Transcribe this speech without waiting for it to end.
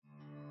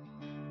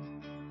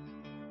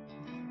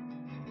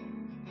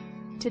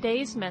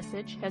Today's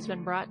message has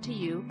been brought to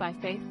you by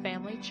Faith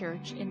Family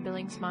Church in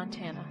Billings,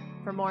 Montana.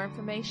 For more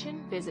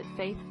information, visit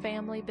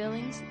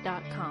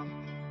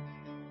faithfamilybillings.com.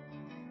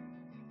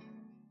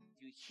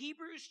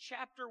 Hebrews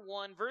chapter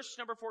 1, verse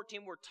number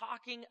 14, we're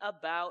talking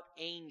about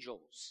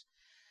angels.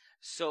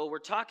 So we're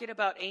talking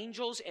about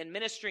angels and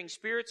ministering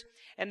spirits.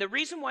 And the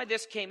reason why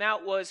this came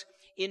out was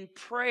in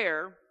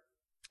prayer,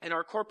 in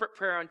our corporate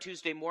prayer on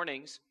Tuesday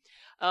mornings,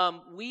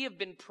 we have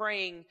been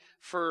praying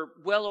for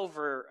well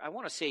over, I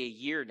want to say a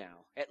year now,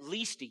 at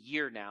least a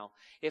year now,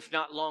 if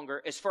not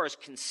longer, as far as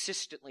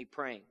consistently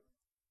praying.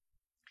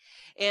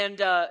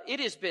 And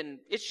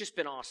it's just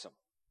been awesome.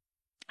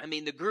 I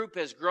mean, the group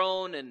has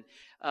grown and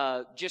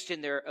just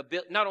in their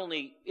ability, not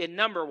only in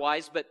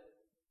number-wise, but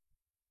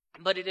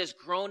it has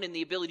grown in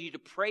the ability to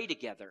pray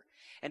together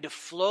and to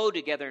flow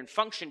together and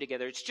function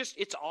together.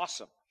 It's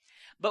awesome.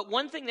 But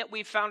one thing that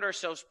we've found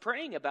ourselves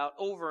praying about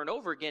over and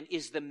over again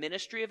is the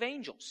ministry of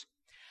angels.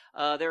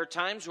 There are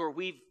times where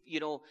we've,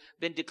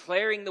 been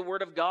declaring the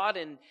word of God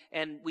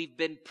and we've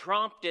been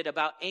prompted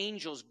about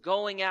angels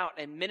going out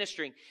and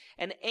ministering.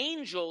 And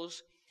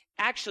angels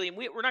actually, and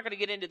we're not going to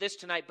get into this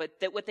tonight, but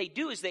that what they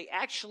do is they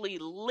actually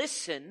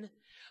listen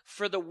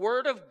for the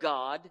word of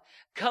God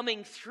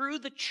coming through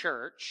the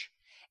church,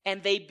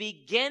 and they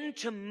begin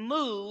to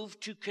move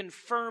to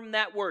confirm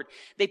that word.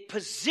 They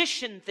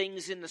position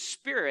things in the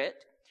spirit.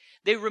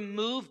 They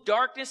remove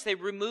darkness. They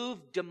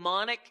remove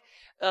demonic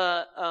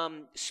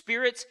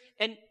spirits.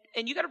 And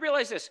you got to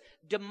realize this.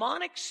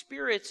 Demonic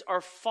spirits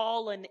are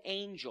fallen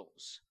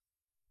angels.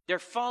 They're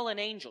fallen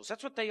angels.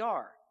 That's what they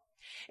are.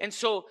 And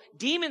so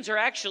demons are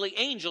actually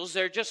angels.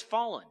 They're just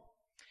fallen.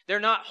 They're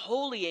not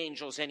holy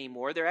angels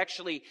anymore. They're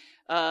actually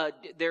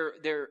they're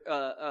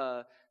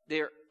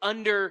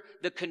under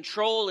the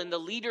control and the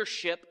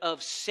leadership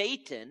of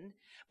Satan,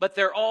 but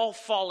they're all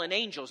fallen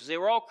angels. They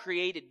were all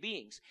created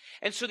beings.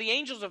 And so the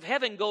angels of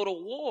heaven go to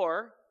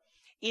war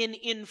in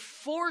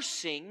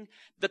enforcing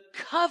the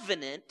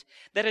covenant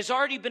that has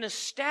already been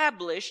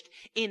established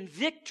in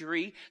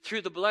victory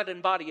through the blood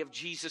and body of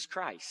Jesus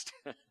Christ.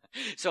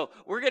 So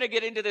we're going to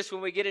get into this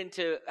when we get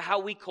into how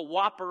we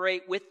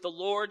cooperate with the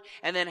Lord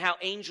and then how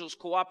angels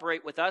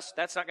cooperate with us.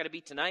 That's not going to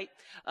be tonight,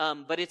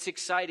 but it's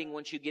exciting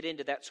once you get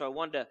into that. So I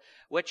wanted to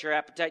whet your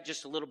appetite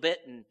just a little bit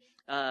and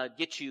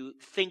get you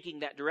thinking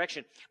that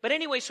direction. But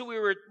anyway, so we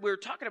were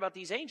talking about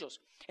these angels.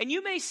 And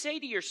you may say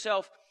to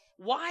yourself,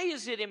 why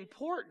is it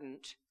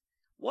important?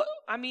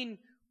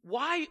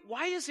 Why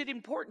is it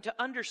important to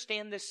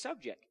understand this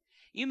subject?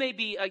 You may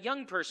be a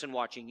young person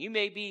watching. You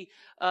may be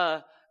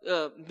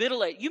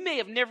middle-aged. You may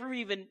have never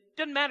even,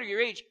 doesn't matter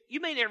your age, you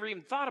may never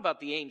even thought about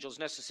the angels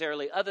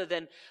necessarily, other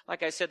than,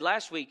 like I said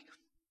last week,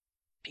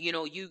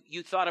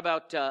 you thought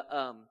about,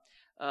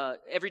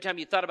 every time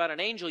you thought about an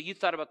angel, you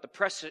thought about the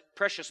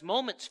precious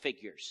moments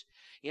figures.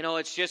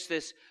 It's just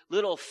this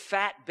little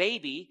fat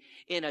baby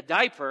in a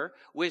diaper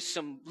with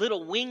some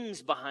little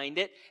wings behind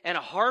it and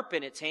a harp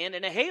in its hand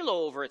and a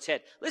halo over its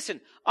head. Listen,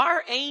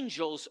 our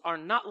angels are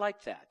not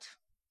like that.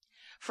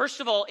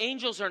 First of all,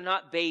 angels are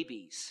not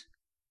babies.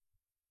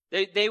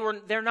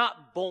 They're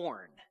not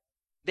born.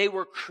 They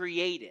were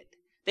created.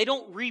 They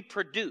don't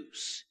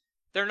reproduce.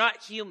 They're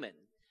not human.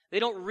 They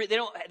don't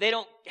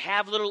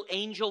have little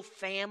angel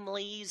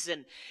families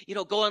and,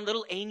 go on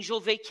little angel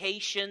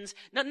vacations.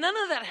 None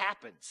of that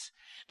happens.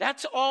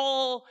 That's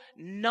all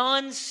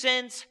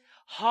nonsense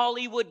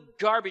Hollywood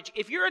garbage.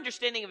 If your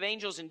understanding of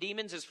angels and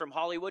demons is from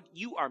Hollywood,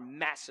 you are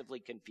massively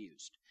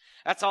confused.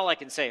 That's all I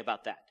can say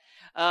about that.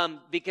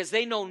 Because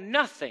they know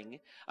nothing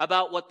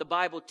about what the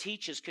Bible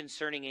teaches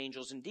concerning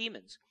angels and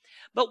demons.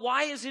 But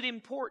why is it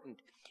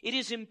important? It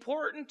is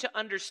important to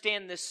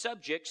understand this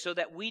subject so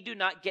that we do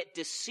not get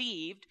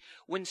deceived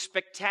when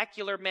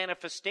spectacular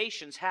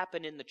manifestations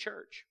happen in the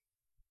church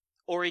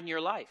or in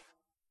your life.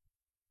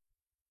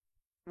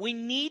 We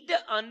need to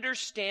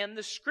understand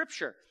the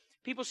Scripture.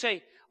 People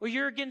say, well,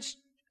 you're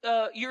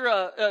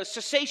a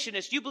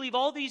cessationist. You believe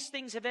all these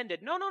things have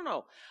ended.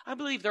 No. I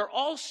believe they're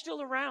all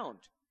still around.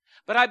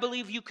 But I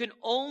believe you can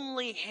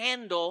only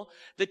handle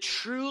the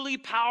truly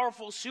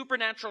powerful,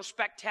 supernatural,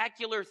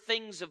 spectacular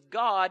things of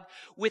God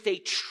with a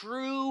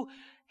true,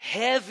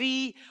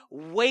 heavy,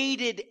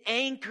 weighted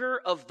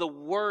anchor of the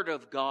Word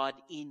of God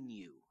in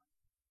you.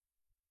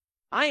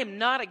 I am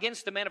not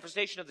against the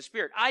manifestation of the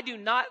Spirit. I do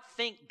not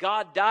think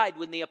God died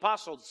when the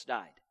apostles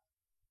died,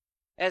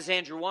 as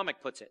Andrew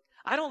Womack puts it.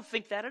 I don't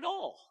think that at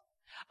all.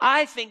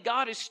 I think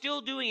God is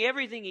still doing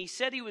everything He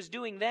said He was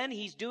doing then.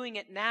 He's doing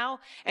it now,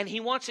 and He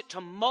wants it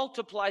to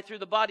multiply through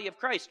the body of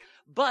Christ.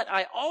 But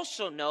I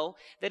also know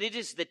that it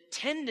is the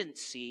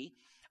tendency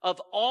of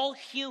all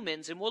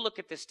humans, and we'll look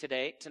at this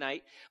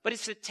tonight, but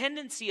it's the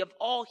tendency of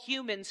all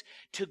humans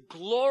to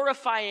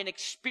glorify an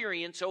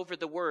experience over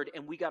the Word,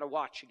 and we got to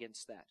watch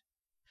against that.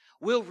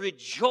 We'll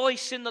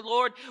rejoice in the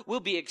Lord. We'll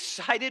be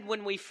excited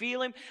when we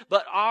feel Him.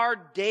 But our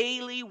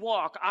daily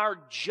walk,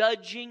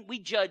 we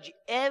judge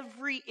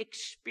every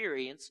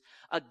experience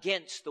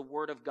against the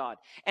Word of God.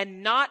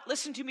 And not,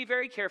 listen to me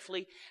very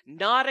carefully,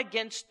 not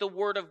against the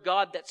Word of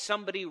God that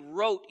somebody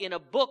wrote in a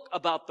book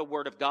about the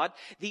Word of God,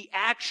 the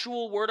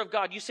actual Word of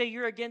God. You say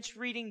you're against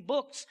reading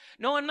books.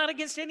 No, I'm not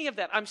against any of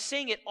that. I'm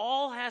saying it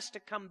all has to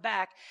come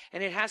back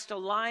and it has to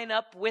line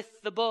up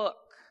with the book.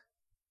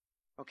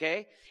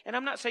 Okay? And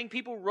I'm not saying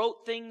people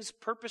wrote things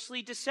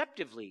purposely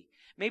deceptively.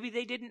 Maybe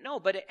they didn't know,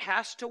 but it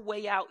has to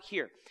weigh out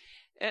here.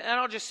 And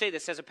I'll just say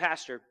this as a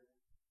pastor.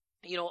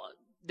 You know,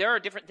 there are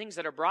different things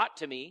that are brought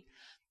to me.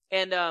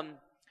 And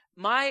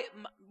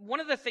one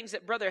of the things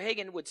that Brother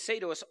Hagin would say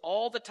to us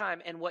all the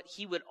time, and what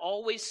he would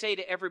always say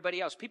to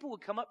everybody else, people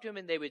would come up to him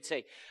and they would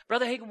say,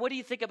 Brother Hagin, what do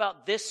you think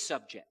about this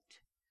subject?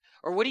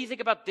 Or what do you think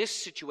about this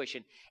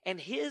situation? And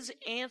his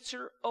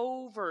answer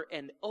over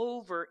and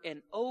over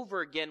and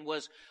over again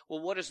was, well,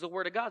 what does the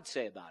Word of God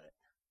say about it?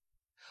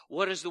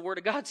 What does the Word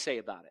of God say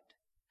about it?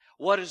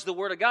 What does the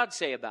Word of God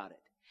say about it?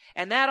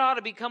 And that ought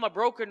to become a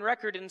broken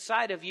record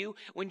inside of you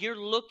when you're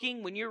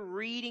looking, when you're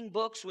reading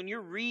books, when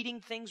you're reading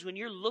things, when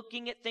you're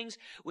looking at things,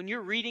 when you're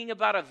reading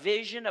about a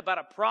vision, about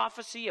a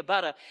prophecy,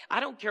 I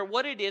don't care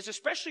what it is,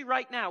 especially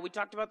right now. We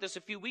talked about this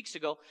a few weeks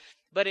ago,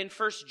 but in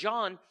 1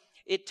 John,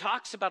 it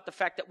talks about the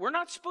fact that we're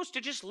not supposed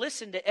to just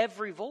listen to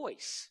every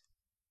voice.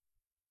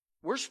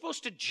 We're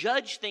supposed to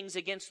judge things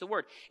against the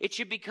Word. It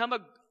should become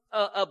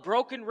a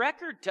broken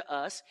record to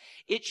us.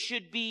 It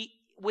should be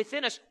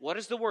within us. What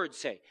does the Word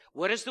say?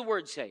 What does the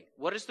Word say?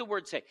 What does the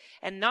Word say?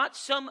 And not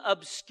some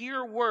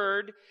obscure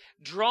word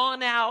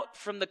drawn out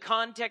from the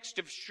context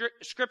of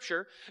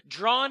Scripture,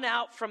 drawn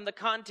out from the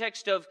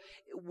context of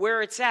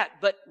where it's at,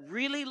 but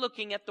really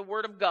looking at the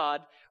Word of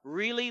God,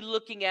 really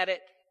looking at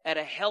it at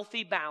a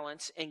healthy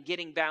balance and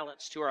getting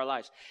balance to our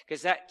lives,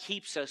 because that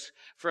keeps us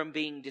from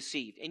being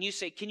deceived. And you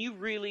say, can you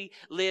really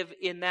live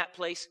in that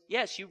place?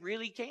 Yes, you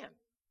really can.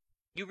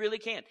 You really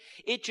can.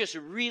 It just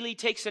really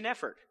takes an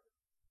effort.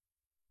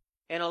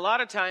 And a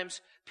lot of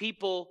times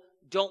people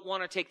don't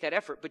want to take that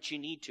effort, but you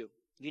need to.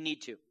 You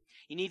need to.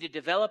 You need to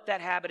develop that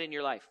habit in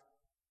your life.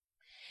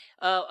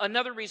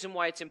 Another reason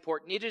why it's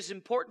important, it is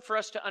important for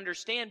us to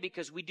understand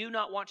because we do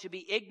not want to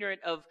be ignorant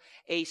of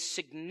a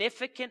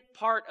significant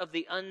part of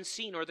the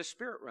unseen or the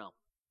spirit realm.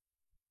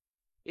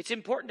 It's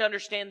important to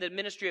understand the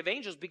ministry of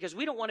angels because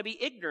we don't want to be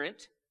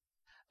ignorant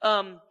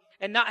and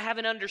not have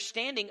an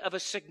understanding of a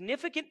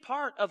significant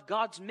part of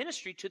God's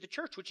ministry to the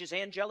church, which is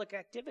angelic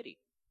activity.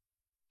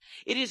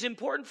 It is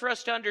important for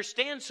us to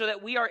understand so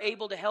that we are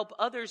able to help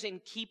others in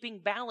keeping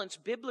balance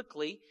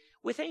biblically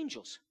with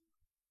angels.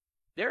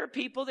 There are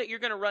people that you're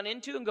going to run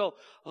into and go,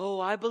 oh,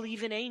 I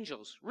believe in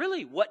angels.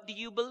 Really? What do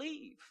you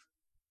believe?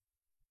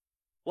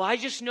 Well, I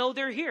just know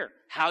they're here.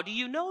 How do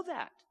you know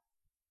that?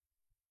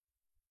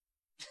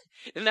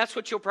 And that's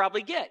what you'll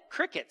probably get.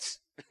 Crickets.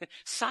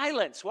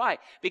 Silence. Why?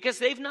 Because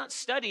they've not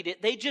studied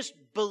it. They just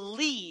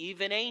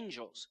believe in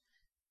angels.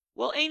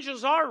 Well,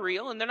 angels are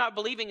real, and they're not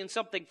believing in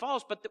something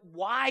false, but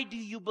why do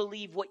you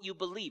believe what you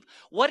believe?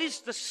 What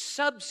is the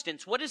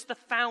substance? What is the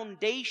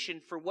foundation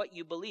for what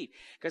you believe?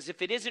 Because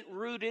if it isn't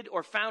rooted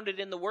or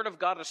founded in the Word of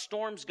God, a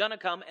storm's going to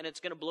come, and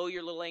it's going to blow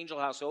your little angel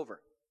house over.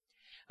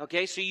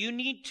 Okay, so you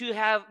need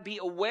to be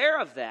aware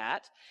of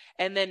that,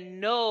 and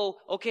then know,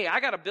 okay, I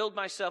got to build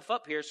myself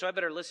up here, so I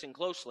better listen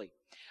closely.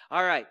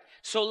 All right,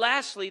 so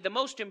lastly, the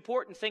most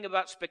important thing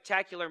about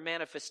spectacular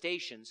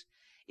manifestations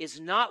is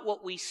not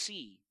what we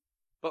see,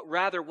 but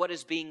rather what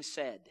is being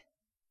said.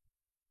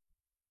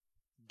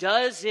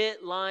 Does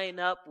it line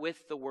up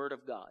with the Word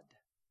of God?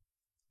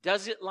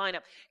 Does it line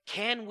up?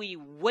 Can we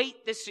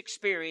weight this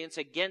experience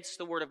against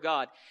the Word of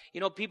God?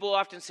 You know, people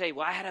often say,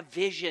 well, I had a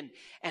vision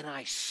and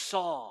I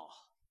saw.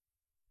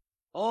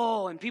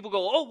 Oh, and people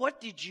go, oh, what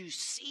did you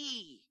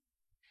see?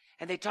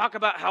 And they talk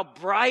about how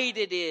bright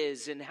it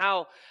is and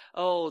how,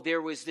 oh,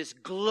 there was this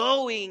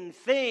glowing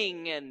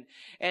thing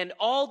and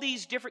all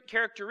these different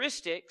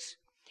characteristics.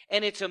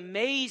 And it's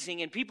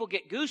amazing, and people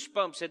get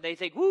goosebumps, and they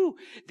think, whoo,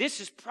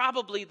 this is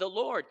probably the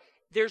Lord.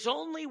 There's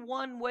only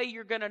one way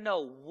you're going to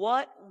know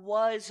what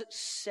was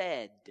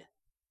said.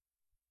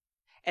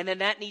 And then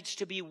that needs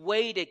to be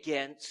weighed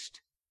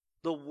against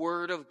the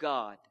Word of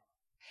God.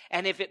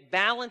 And if it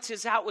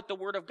balances out with the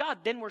Word of God,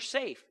 then we're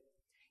safe.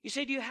 You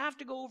say, do you have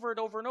to go over it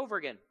over and over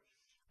again?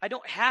 I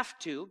don't have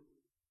to.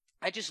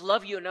 I just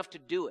love you enough to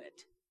do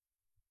it.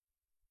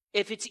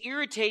 If it's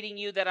irritating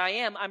you that I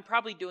am, I'm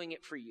probably doing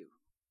it for you.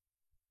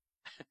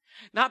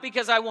 Not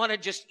because I want to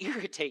just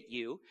irritate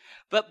you,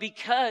 but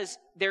because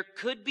there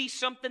could be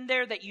something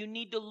there that you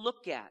need to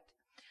look at.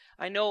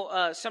 I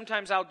know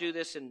sometimes I'll do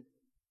this, and in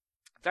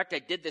fact, I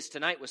did this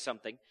tonight with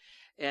something,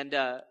 and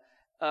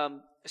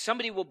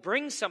somebody will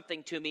bring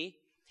something to me,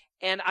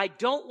 and I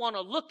don't want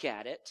to look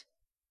at it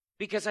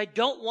because I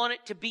don't want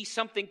it to be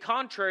something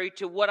contrary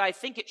to what I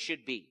think it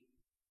should be.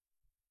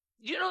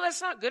 You know,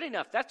 that's not good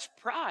enough. That's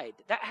pride.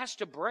 That has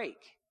to break.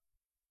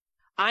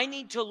 I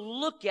need to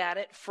look at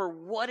it for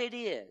what it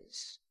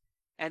is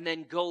and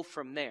then go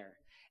from there.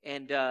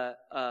 and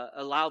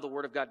allow the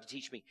Word of God to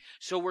teach me.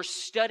 So we're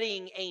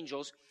studying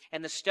angels,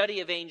 and the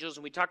study of angels,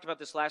 and we talked about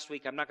this last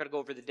week. I'm not going to go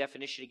over the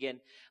definition again,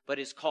 but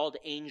it's called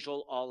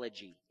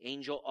angelology.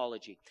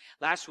 Angelology.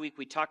 Last week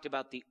we talked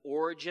about the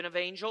origin of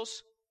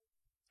angels,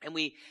 and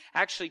we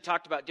actually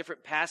talked about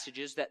different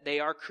passages that they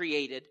are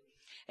created.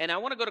 And I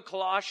want to go to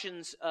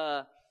Colossians.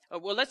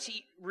 Let's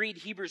read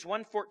Hebrews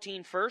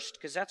 1:14 first,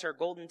 because that's our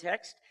golden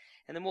text,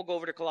 and then we'll go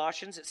over to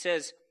Colossians. It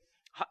says,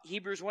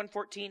 Hebrews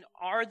 1:14,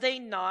 are they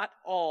not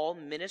all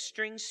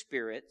ministering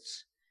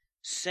spirits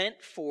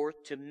sent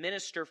forth to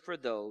minister for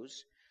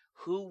those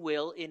who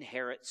will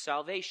inherit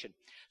salvation?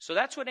 So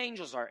that's what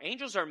angels are.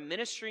 Angels are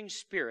ministering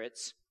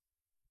spirits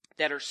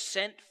that are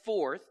sent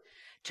forth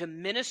to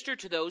minister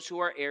to those who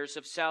are heirs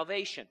of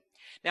salvation.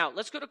 Now,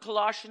 let's go to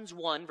Colossians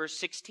 1, verse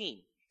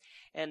 16.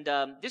 And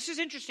this is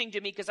interesting to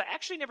me because I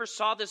actually never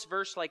saw this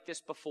verse like this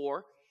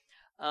before.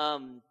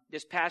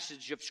 This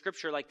passage of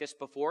Scripture like this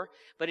before,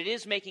 but it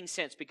is making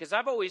sense because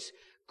I've always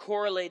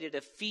correlated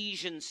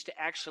Ephesians to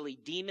actually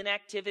demon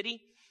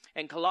activity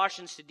and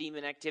Colossians to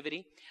demon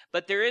activity.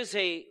 But there is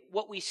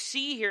what we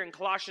see here in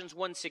Colossians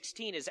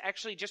 1:16 is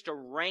actually just a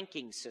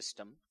ranking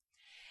system.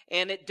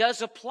 And it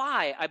does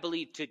apply, I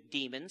believe, to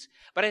demons,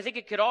 but I think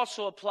it could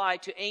also apply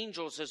to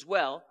angels as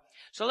well.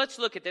 So let's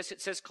look at this. It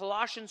says,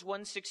 Colossians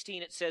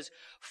 1:16, it says,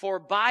 for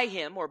by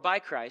him, or by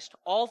Christ,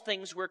 all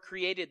things were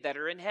created that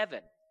are in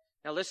heaven.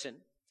 Now listen,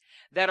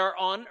 that are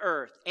on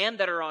earth and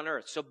that are on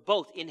earth. So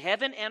both in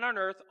heaven and on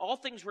earth, all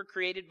things were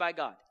created by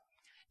God.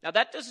 Now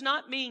that does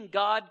not mean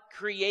God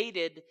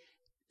created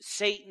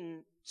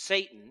Satan,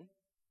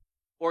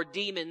 or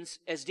demons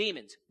as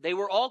demons. They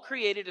were all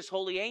created as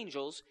holy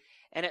angels,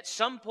 and at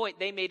some point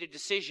they made a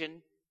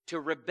decision to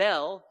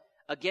rebel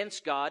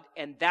against God,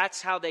 and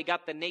that's how they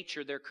got the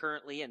nature they're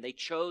currently in. They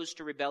chose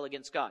to rebel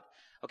against God.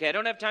 Okay, I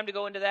don't have time to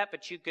go into that,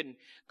 but you can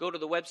go to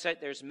the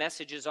website. There's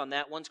messages on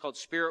that. One's called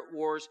Spirit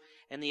Wars,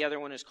 and the other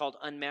one is called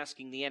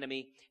Unmasking the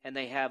Enemy, and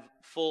they have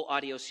full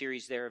audio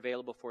series there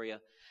available for you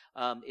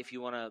if you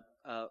want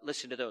to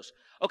listen to those.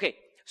 Okay,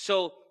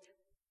 so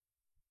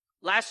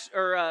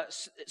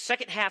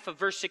second half of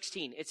verse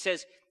 16, it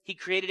says, he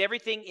created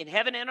everything in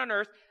heaven and on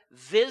earth,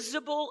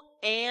 visible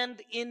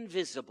and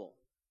invisible.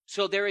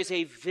 So there is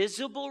a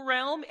visible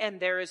realm, and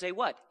there is a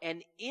what?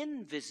 An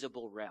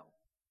invisible realm.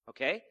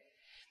 Okay?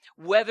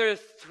 Whether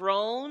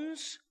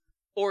thrones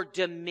or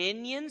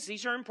dominions,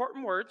 these are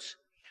important words,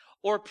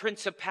 or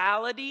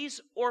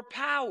principalities or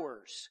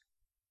powers.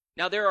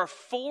 Now there are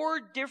 4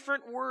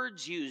 different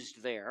words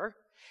used there,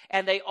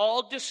 and they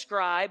all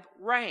describe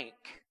rank.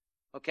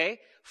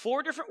 Okay?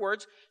 4 different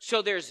words.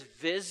 So there's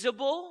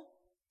visible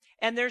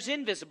and there's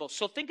invisible.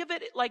 So think of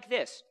it like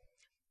this.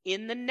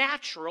 In the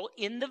natural,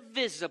 in the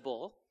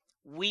visible,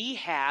 we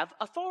have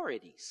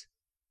authorities.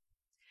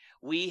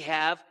 We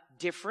have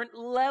different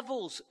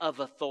levels of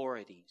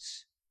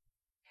authorities.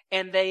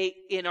 And they,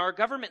 in our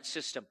government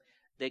system,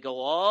 they go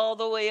all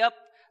the way up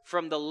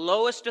from the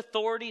lowest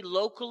authority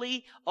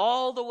locally,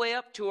 all the way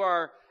up to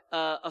our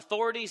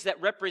authorities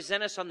that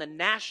represent us on the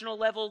national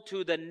level,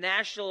 to the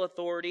national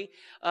authority,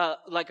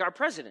 like our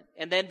president,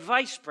 and then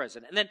vice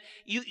president. And then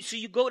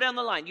you go down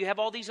the line. You have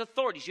all these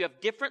authorities. You have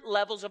different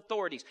levels of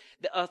authorities.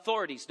 The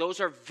authorities, those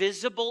are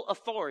visible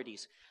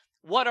authorities.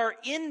 What are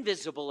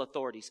invisible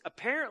authorities?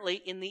 Apparently,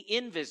 in the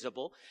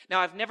invisible, now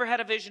I've never had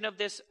a vision of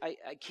this. I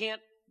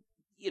can't,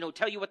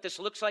 tell you what this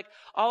looks like.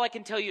 All I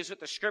can tell you is what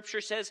the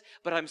Scripture says,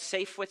 but I'm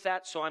safe with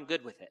that, so I'm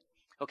good with it.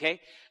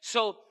 Okay?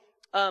 So,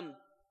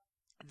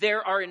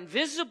 there are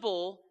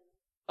invisible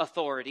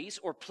authorities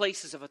or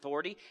places of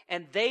authority,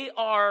 and they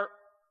are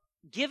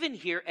given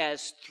here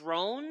as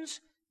thrones,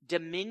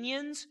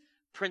 dominions,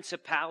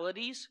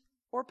 principalities,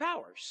 or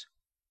powers.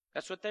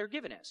 That's what they're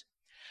given as.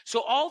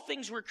 So all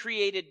things were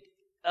created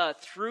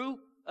through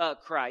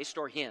Christ,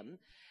 or him,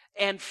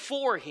 and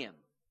for him.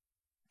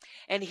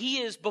 And he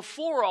is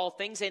before all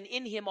things, and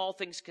in him all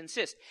things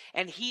consist.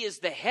 And he is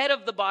the head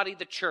of the body,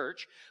 the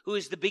church, who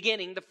is the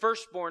beginning, the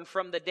firstborn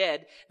from the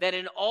dead, that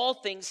in all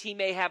things he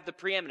may have the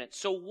preeminence.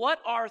 So what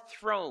are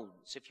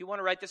thrones? If you want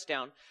to write this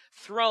down,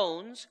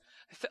 thrones,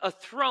 a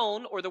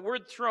throne, or the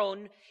word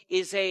throne,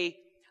 is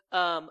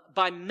by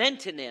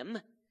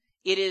metonym,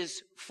 it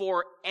is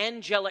for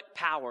angelic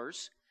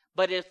powers,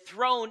 but a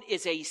throne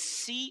is a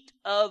seat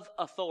of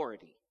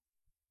authority.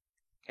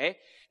 Okay?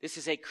 This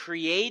is a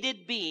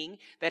created being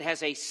that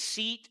has a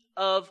seat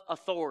of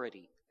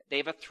authority. They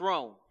have a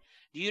throne.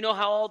 Do you know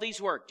how all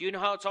these work? Do you know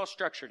how it's all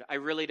structured? I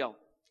really don't.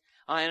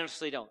 I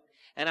honestly don't.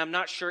 And I'm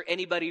not sure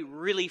anybody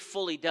really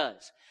fully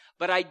does.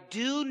 But I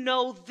do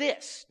know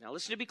this. Now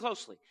listen to me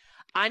closely.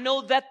 I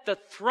know that the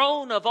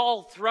throne of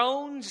all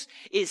thrones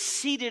is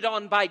seated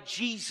on by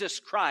Jesus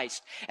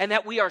Christ, and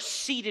that we are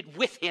seated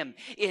with him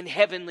in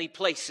heavenly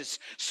places.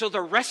 So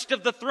the rest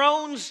of the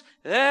thrones,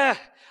 I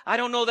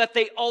don't know that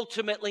they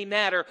ultimately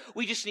matter.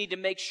 We just need to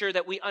make sure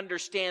that we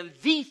understand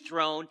the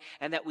throne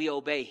and that we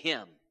obey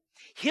him.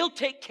 He'll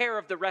take care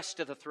of the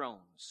rest of the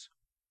thrones.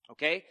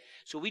 Okay?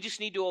 So we just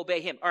need to obey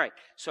him. All right.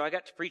 So I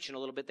got to preaching a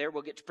little bit there.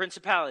 We'll get to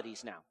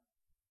principalities now.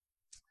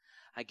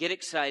 I get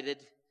excited,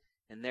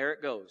 And there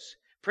it goes.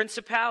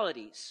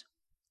 Principalities.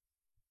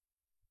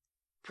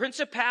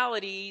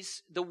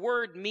 Principalities, the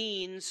word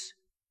means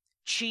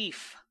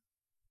chief.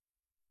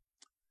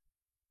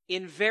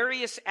 In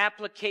various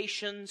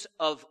applications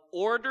of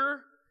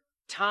order,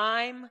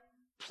 time,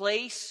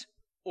 place,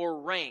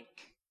 or rank.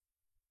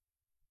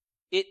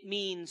 It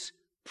means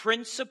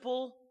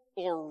principle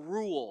or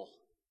rule.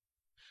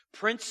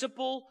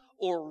 Principle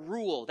or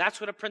rule. That's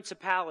what a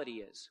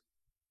principality is.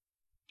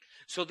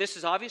 So this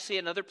is obviously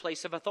another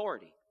place of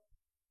authority.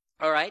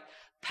 All right?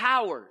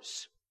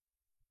 Powers.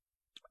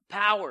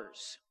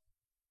 Powers.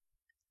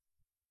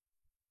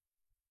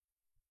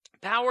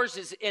 Powers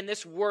is, and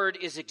this word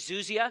is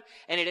exousia,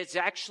 and it is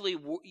actually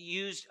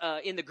used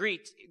in the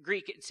Greek.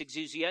 It's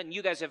exousia, and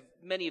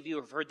many of you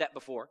have heard that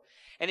before.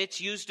 And it's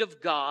used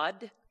of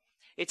God.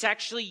 It's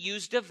actually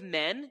used of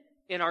men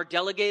in our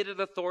delegated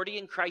authority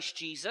in Christ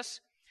Jesus.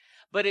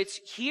 But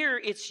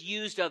it's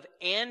used of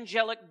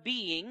angelic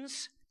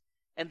beings,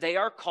 and they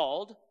are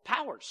called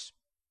powers.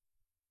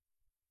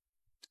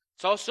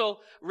 It's also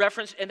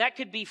referenced, and that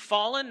could be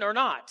fallen or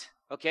not,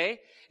 okay?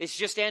 It's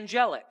just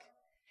angelic.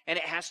 And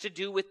it has to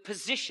do with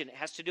position. It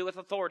has to do with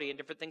authority and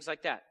different things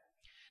like that.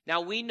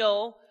 Now, we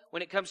know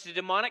when it comes to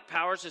demonic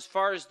powers, as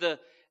far as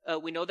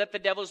we know that the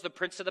devil is the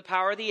prince of the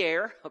power of the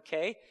air,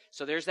 okay?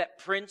 So there's that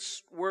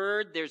prince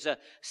word. There's a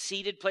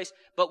seated place.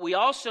 But we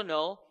also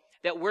know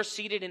that we're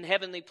seated in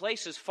heavenly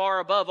places far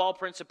above all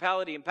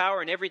principality and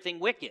power and everything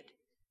wicked.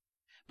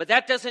 But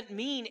that doesn't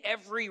mean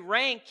every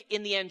rank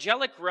in the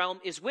angelic realm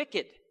is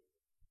wicked.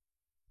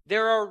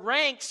 There are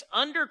ranks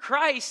under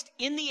Christ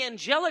in the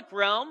angelic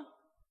realm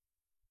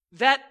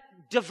that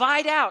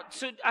divide out.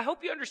 So I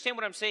hope you understand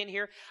what I'm saying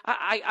here.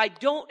 I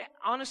don't,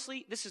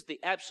 honestly, this is the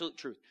absolute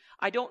truth.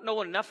 I don't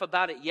know enough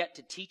about it yet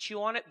to teach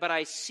you on it, but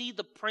I see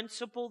the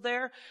principle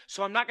there.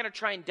 So I'm not going to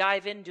try and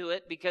dive into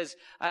it because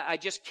I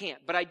just can't.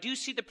 But I do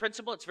see the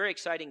principle. It's very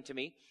exciting to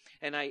me.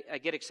 And I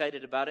get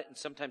excited about it. And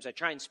sometimes I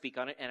try and speak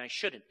on it, and I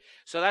shouldn't.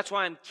 So that's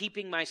why I'm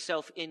keeping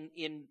myself in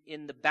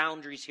the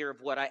boundaries here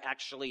of what I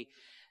actually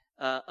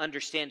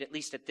understand, at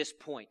least at this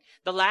point.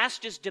 The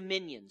last is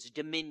dominions.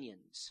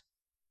 Dominions.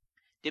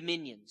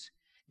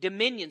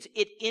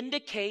 It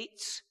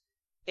indicates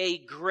a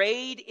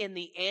grade in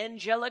the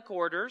angelic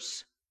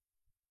orders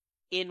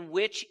in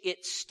which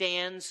it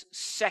stands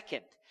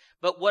second.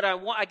 But what I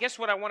want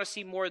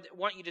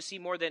you to see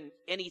more than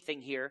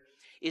anything here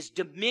is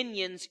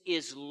dominions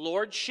is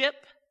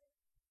lordship,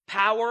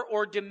 power,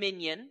 or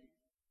dominion,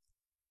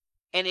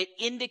 and it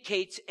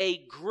indicates a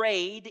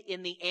grade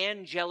in the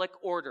angelic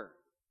order.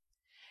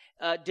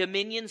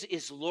 Dominions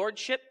is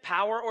lordship,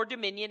 power, or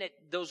dominion.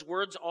 Those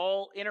words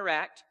all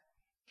interact.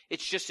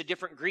 It's just a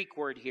different Greek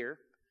word here.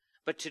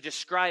 But to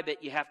describe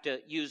it, you have to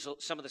use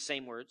some of the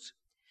same words.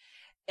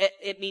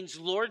 It means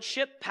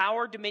lordship,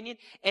 power, dominion,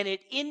 and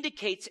it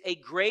indicates a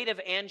grade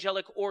of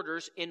angelic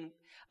orders in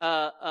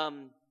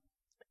the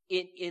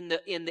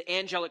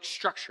angelic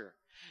structure.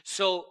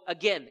 So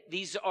again,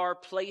 these are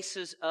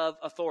places of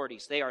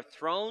authorities. They are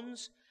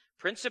thrones,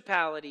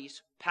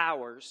 principalities,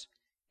 powers,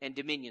 and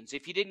dominions.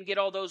 If you didn't get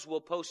all those, we'll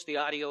post the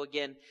audio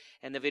again,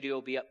 and the video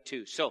will be up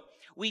too. So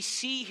we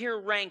see here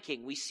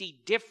ranking. We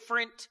see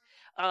different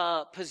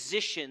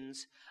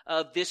positions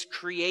of this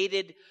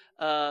created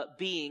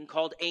being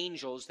called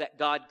angels that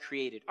God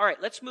created. All right,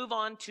 let's move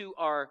on to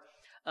our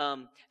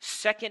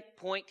second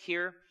point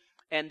here,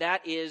 and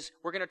that is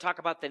we're going to talk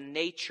about the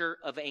nature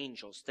of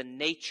angels. The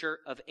nature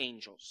of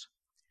angels.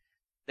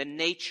 The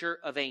nature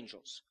of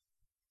angels.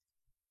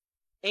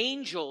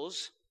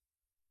 Angels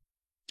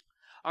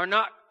are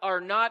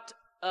not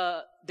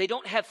they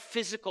don't have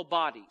physical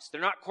bodies.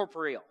 They're not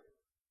corporeal.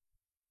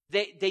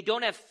 They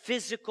don't have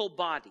physical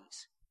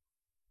bodies.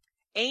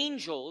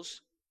 Angels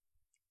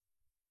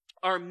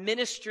are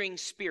ministering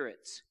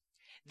spirits.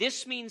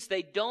 This means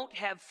they don't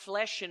have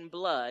flesh and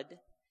blood,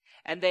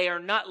 and they are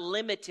not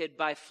limited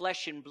by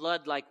flesh and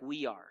blood like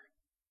we are.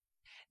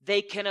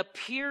 They can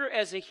appear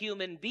as a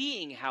human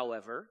being,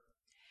 however,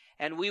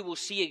 and we will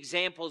see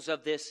examples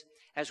of this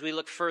as we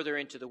look further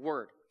into the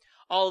Word.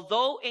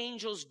 Although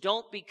angels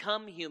don't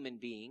become human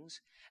beings,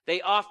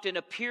 they often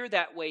appear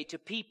that way to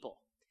people.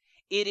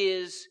 It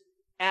is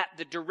at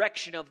the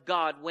direction of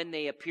God when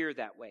they appear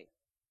that way.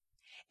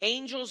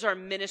 Angels are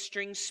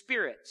ministering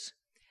spirits.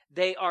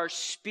 They are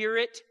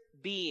spirit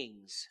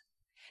beings.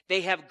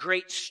 They have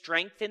great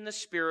strength in the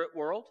spirit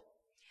world.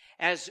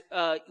 As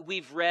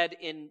we've read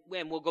and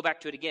we'll go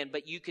back to it again,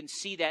 but you can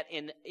see that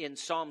in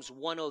Psalms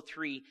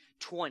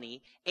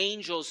 103:20.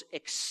 Angels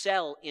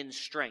excel in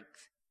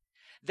strength.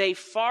 They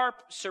far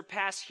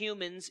surpass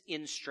humans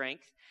in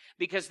strength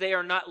because they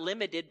are not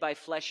limited by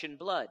flesh and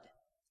blood.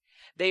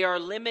 They are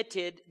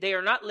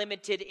not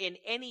limited in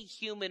any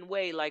human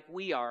way like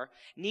we are.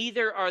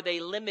 Neither are they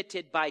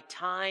limited by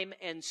time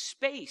and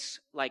space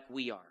like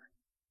we are.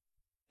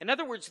 In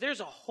other words, there's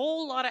a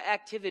whole lot of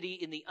activity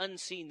in the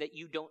unseen that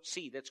you don't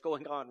see that's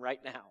going on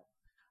right now.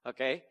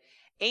 Okay?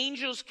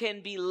 Angels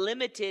can be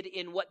limited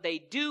in what they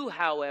do,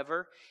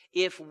 however,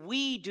 if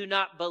we do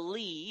not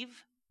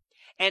believe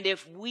And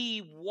if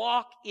we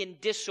walk in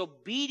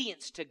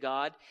disobedience to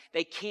God,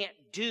 they can't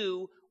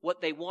do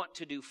what they want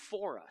to do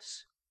for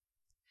us.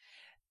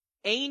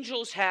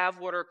 Angels have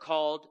what are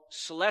called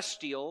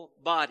celestial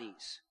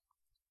bodies.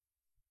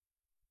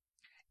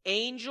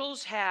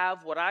 Angels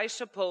have what I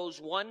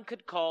suppose one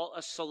could call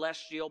a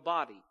celestial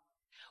body.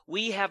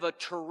 We have a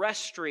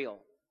terrestrial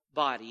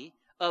body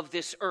of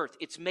this earth.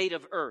 It's made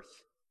of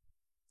earth.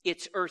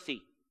 It's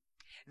earthy.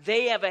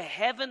 They have a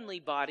heavenly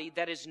body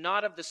that is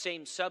not of the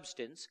same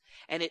substance,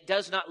 and it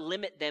does not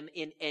limit them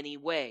in any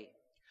way.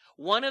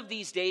 One of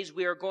these days,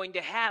 we are going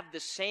to have the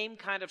same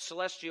kind of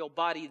celestial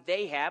body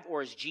they have,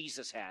 or as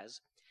Jesus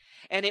has,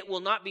 and it will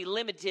not be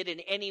limited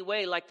in any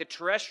way like the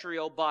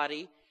terrestrial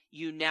body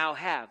you now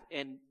have.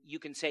 And you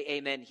can say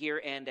amen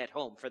here and at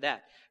home for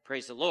that.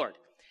 Praise the Lord.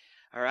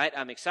 All right,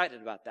 I'm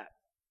excited about that.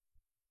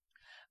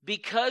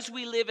 Because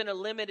we live in a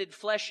limited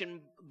flesh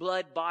and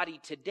blood body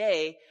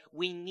today,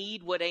 we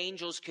need what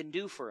angels can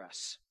do for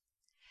us.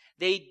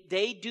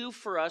 They do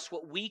for us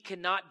what we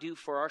cannot do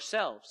for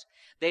ourselves.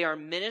 They are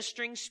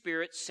ministering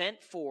spirits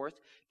sent forth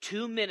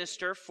to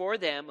minister for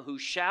them who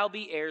shall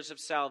be heirs of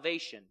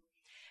salvation,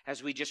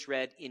 as we just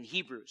read in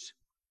Hebrews.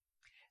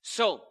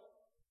 So,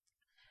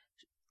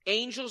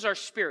 angels are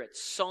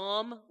spirits.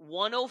 Psalm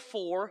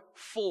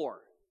 104:4.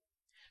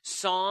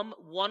 Psalm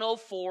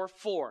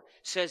 104:4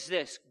 says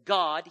this: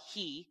 God,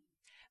 He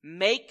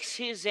makes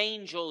His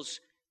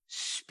angels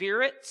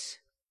spirits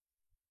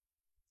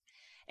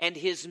and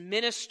His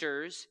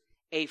ministers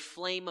a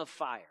flame of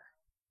fire.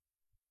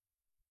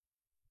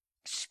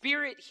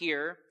 Spirit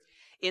here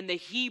in the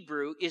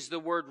Hebrew is the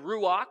word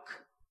ruach,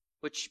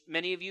 which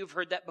many of you have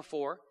heard that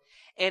before,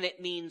 and it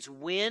means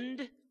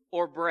wind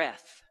or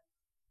breath.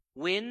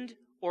 Wind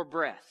or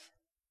breath.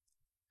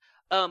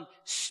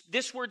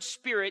 This word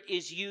spirit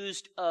is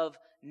used of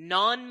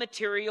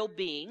non-material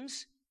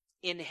beings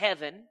in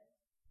heaven.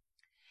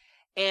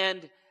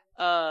 And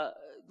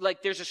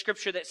like there's a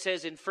scripture that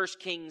says in 1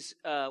 Kings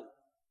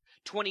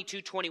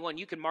 22:21,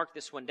 you can mark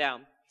this one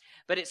down.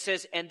 But it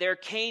says, and there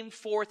came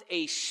forth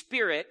a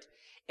spirit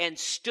and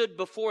stood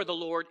before the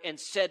Lord and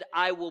said,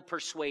 I will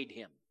persuade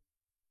him.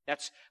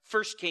 That's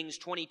 1 Kings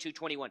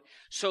 22:21.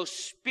 So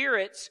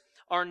spirits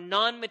are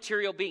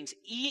non-material beings.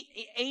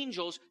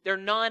 Angels, they're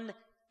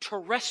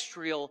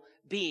non-terrestrial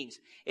beings.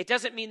 It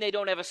doesn't mean they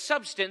don't have a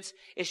substance.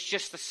 It's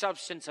just the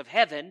substance of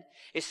heaven.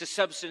 It's the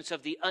substance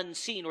of the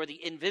unseen or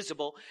the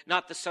invisible,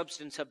 not the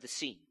substance of the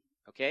seen.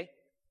 Okay?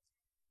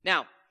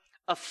 Now,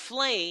 a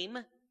flame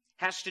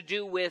has to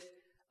do with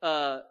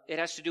a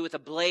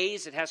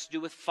blaze. It has to do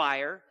with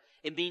fire.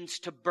 It means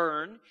to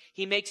burn.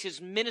 He makes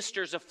his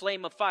ministers a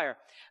flame of fire.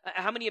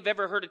 How many have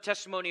ever heard a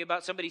testimony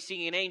about somebody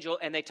seeing an angel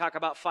and they talk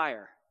about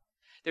fire?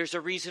 There's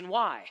a reason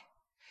why.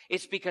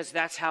 It's because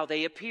that's how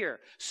they appear.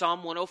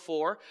 Psalm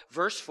 104,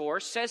 verse 4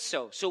 says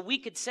so. So we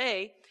could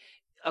say,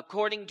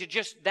 according to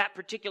just that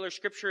particular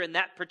scripture and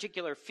that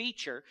particular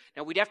feature,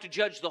 now we'd have to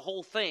judge the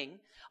whole thing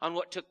on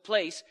what took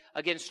place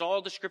against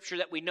all the scripture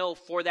that we know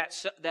for that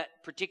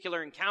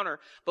particular encounter.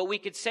 But we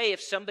could say if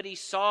somebody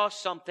saw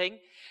something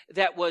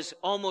that was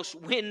almost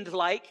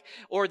wind-like,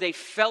 or they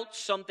felt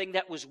something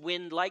that was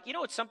wind-like. You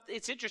know,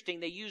 it's interesting.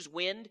 They use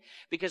wind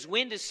because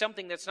wind is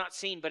something that's not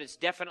seen, but it's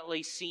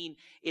definitely seen.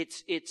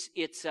 It's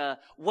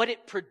what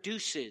it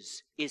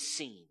produces is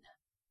seen.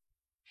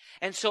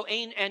 And so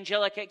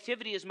angelic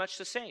activity is much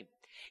the same.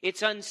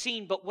 It's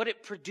unseen, but what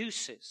it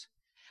produces.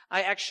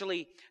 I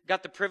actually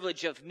got the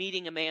privilege of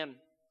meeting a man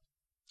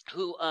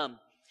who,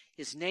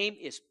 his name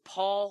is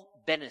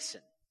Paul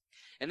Benison.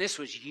 And this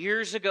was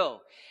years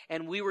ago.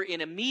 And we were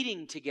in a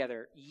meeting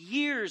together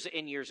years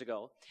and years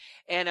ago.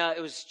 And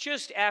it was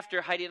just after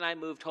Heidi and I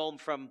moved home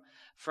from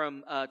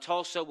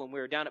Tulsa when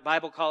we were down at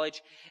Bible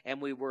college. And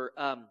we were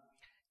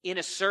in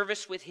a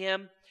service with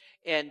him.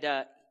 And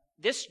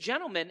this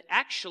gentleman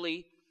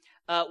actually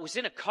was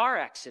in a car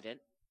accident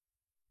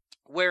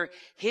where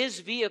his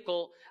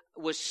vehicle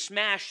was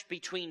smashed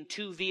between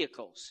two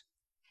vehicles,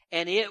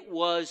 and it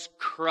was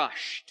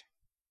crushed,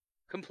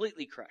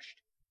 completely crushed.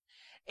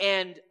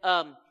 And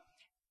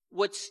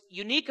what's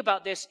unique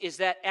about this is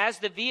that as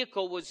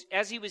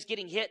he was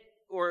getting hit,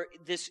 or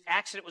this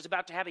accident was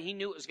about to happen, he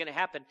knew it was going to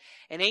happen.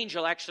 An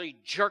angel actually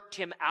jerked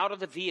him out of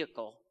the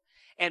vehicle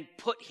and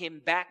put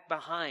him back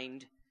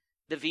behind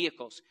the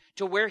vehicles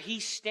to where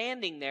he's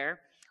standing there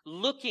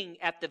looking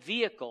at the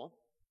vehicle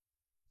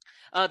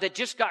that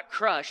just got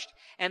crushed,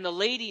 and the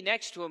lady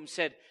next to him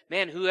said,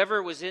 man,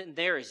 whoever was in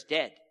there is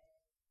dead.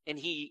 And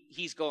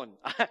he's going,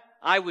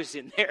 I was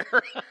in there.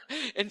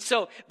 And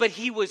so, but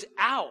he was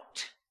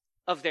out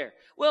of there.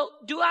 Well,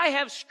 do I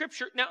have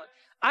scripture? Now,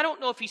 I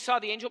don't know if he saw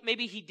the angel.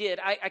 Maybe he did.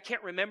 I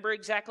can't remember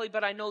exactly,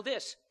 but I know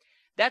this.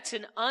 That's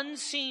an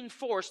unseen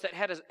force that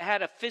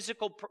had a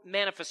physical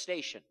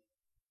manifestation.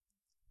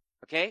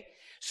 Okay?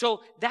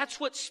 So that's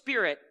what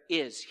spirit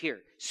is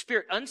here.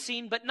 Spirit,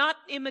 unseen, but not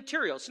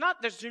immaterial.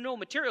 There's no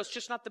material. It's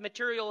just not the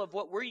material of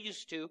what we're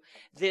used to,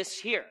 this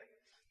here.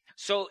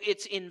 So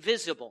it's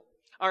invisible.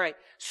 All right.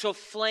 So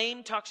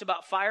flame talks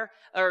about fire,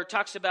 or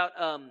talks about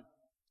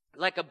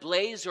like a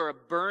blaze or a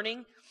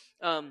burning.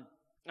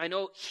 I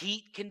know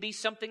heat can be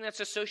something that's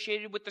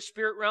associated with the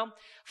spirit realm.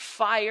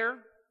 Fire,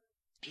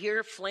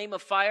 here, flame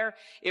of fire,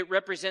 it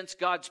represents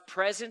God's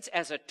presence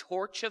as a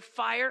torch of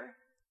fire.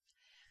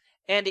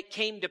 And it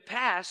came to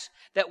pass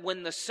that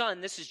when the sun,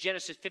 this is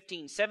Genesis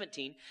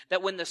 15:17,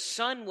 that when the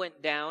sun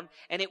went down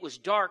and it was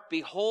dark,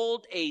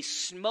 behold, a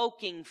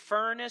smoking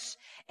furnace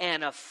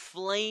and a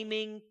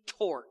flaming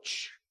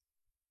torch.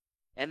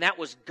 And that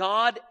was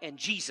God and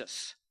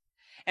Jesus.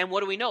 And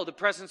what do we know? The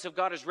presence of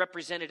God is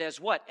represented as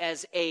what?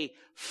 As a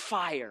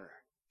fire.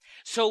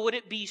 So would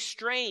it be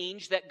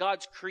strange that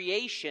God's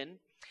creation,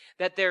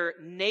 that their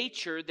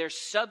nature, their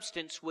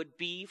substance would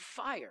be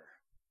fire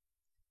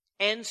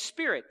and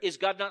spirit? Is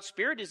God not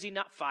spirit? Is he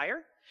not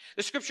fire?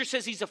 The scripture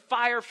says he's a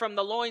fire from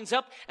the loins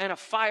up and a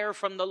fire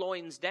from the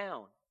loins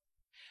down.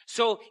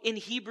 So in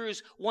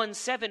Hebrews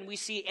 1:7 we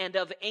see, and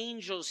of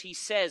angels he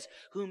says,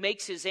 who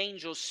makes his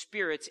angels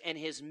spirits and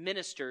his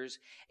ministers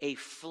a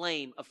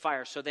flame of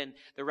fire. So then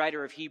the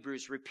writer of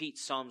Hebrews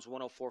repeats Psalms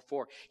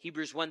 104:4.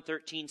 Hebrews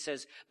 1:13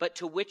 says, but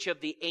to which of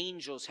the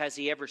angels has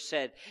he ever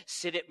said,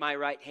 sit at my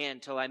right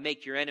hand till I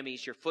make your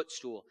enemies your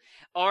footstool?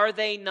 Are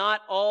they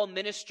not all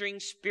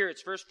ministering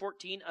spirits? Verse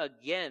 14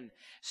 again,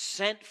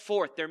 sent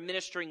forth. They're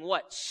ministering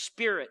what?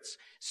 Spirits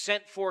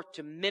sent forth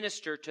to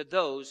minister to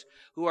those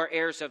who are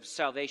heirs of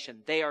salvation.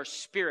 They are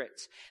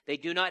spirits. They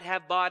do not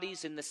have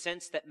bodies in the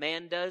sense that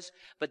man does,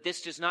 but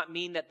this does not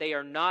mean that they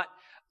are not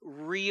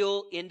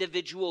real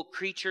individual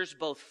creatures,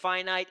 both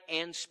finite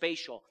and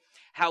spatial.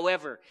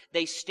 However,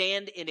 they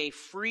stand in a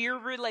freer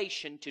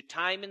relation to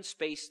time and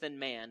space than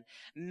man.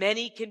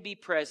 Many can be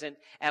present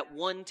at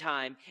one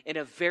time in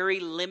a very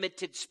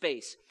limited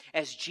space.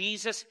 As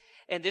Jesus,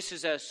 and this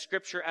is a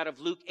scripture out of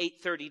Luke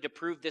 8:30 to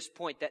prove this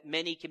point, that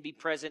many can be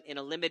present in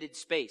a limited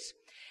space.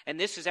 And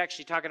this is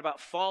actually talking about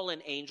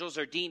fallen angels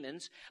or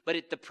demons,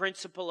 but the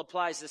principle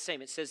applies the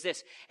same. It says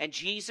this, and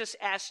Jesus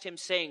asked him,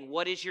 saying,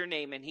 what is your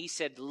name? And he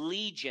said,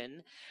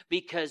 Legion,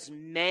 because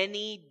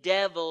many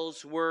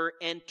devils were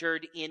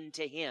entered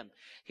into him.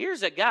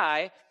 Here's a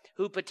guy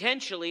who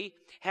potentially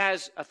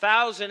has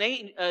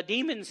 1,000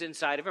 demons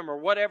inside of him, or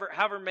whatever,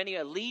 however many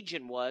a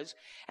legion was,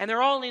 and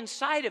they're all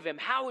inside of him.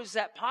 How is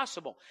that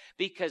possible?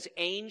 Because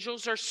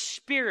angels are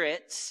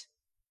spirits.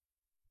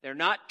 They're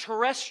not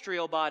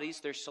terrestrial bodies,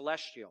 they're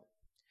celestial.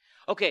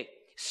 Okay,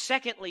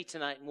 secondly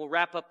tonight, and we'll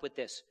wrap up with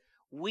this.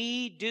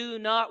 We do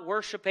not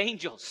worship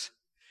angels.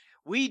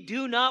 We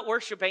do not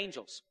worship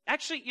angels.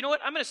 Actually, you know what?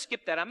 I'm going to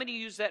skip that. I'm going to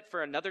use that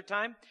for another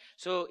time.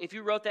 So if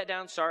you wrote that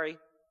down, sorry.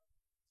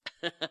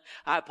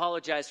 I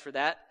apologize for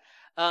that.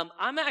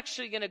 I'm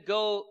actually going to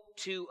go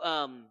to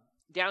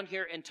down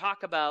here and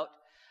talk about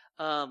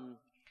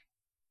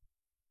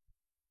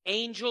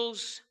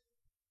angels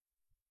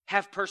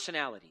have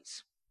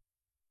personalities.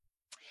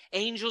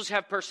 Angels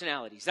have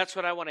personalities. That's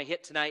what I want to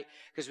hit tonight,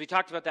 because we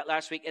talked about that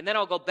last week. And then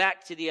I'll go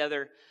back to the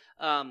other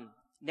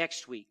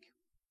next week.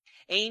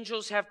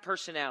 Angels have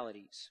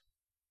personalities.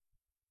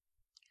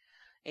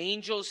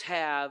 Angels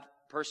have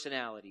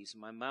personalities.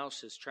 My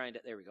mouse is trying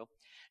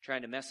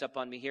to mess up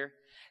on me here.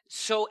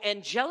 So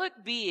angelic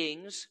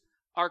beings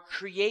are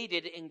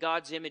created in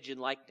God's image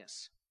and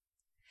likeness.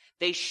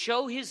 They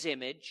show his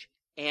image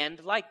and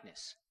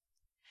likeness.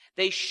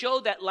 They show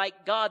that,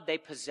 like God, they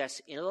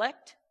possess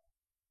intellect,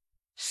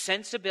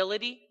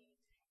 sensibility,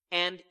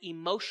 and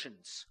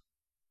emotions.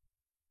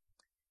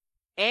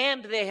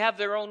 And they have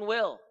their own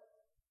will.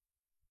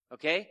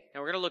 Okay?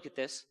 Now we're going to look at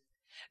this.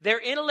 Their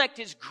intellect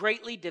is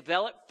greatly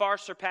developed, far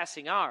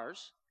surpassing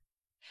ours.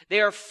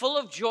 They are full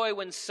of joy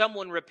when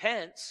someone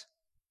repents,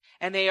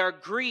 and they are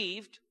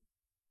grieved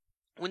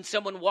when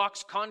someone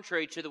walks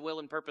contrary to the will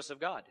and purpose of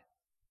God.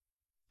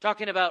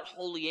 Talking about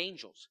holy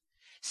angels.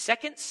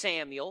 2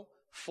 Samuel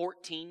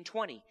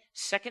 14:20.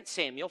 2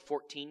 Samuel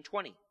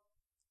 14:20.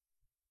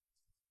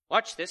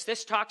 Watch this.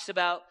 This talks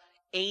about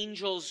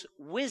angels'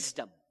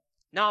 wisdom,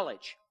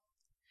 knowledge.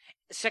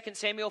 2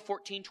 Samuel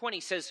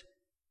 14:20 says,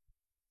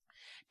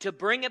 to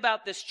bring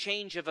about this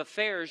change of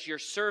affairs, your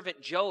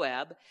servant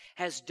Joab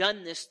has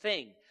done this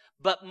thing.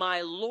 But my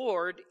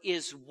Lord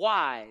is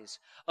wise,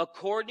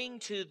 according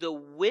to the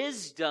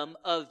wisdom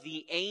of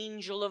the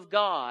angel of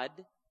God,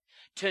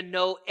 to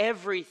know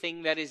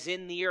everything that is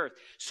in the earth.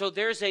 So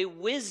there's a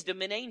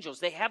wisdom in angels.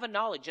 They have a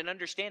knowledge and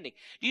understanding.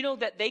 Do you know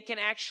that they can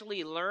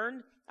actually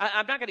learn?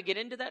 I'm not going to get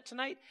into that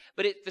tonight,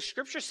 but the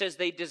scripture says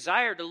they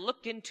desire to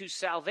look into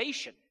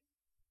salvation.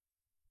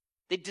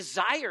 They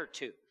desire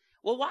to.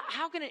 Well,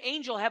 how can an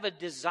angel have a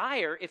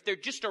desire if they're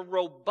just a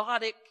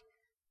robotic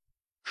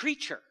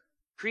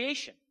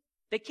creation?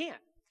 They can't.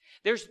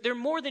 They're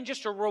more than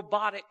just a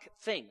robotic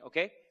thing,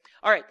 okay?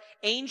 All right,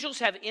 angels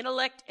have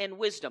intellect and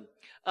wisdom.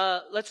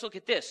 Let's look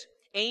at this.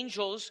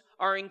 Angels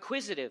are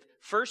inquisitive.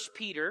 1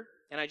 Peter,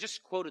 and I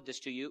just quoted this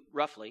to you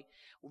roughly,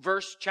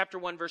 chapter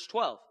 1, verse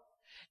 12.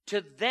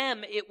 To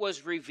them it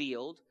was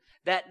revealed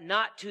that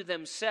not to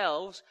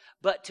themselves,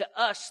 but to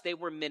us they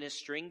were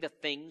ministering the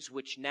things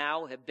which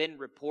now have been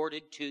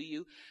reported to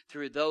you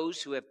through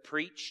those who have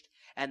preached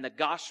and the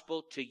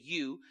gospel to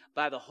you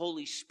by the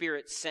Holy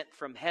Spirit sent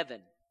from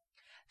heaven.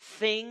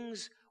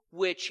 Things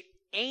which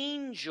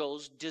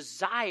angels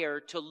desire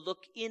to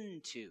look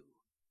into.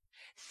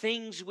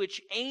 Things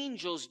which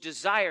angels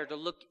desire to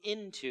look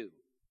into.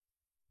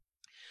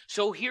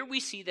 So here we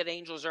see that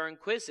angels are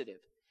inquisitive.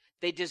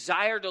 They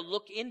desire to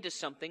look into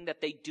something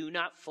that they do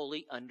not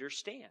fully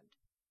understand.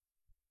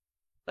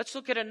 Let's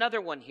look at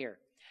another one here.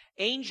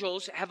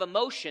 Angels have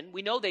emotion.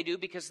 We know they do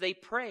because they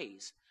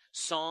praise.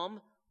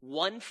 Psalm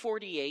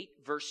 148,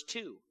 verse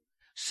 2.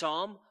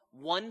 Psalm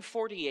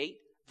 148,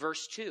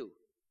 verse 2.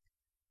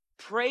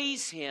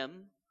 Praise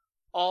him,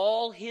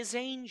 all his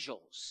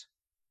angels.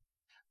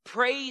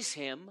 Praise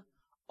him,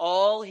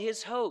 all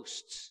his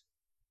hosts.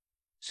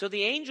 So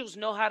the angels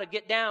know how to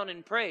get down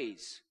and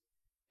praise.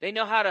 They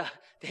know how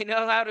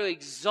to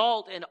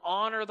exalt and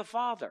honor the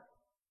Father.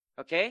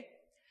 Okay?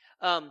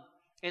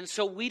 And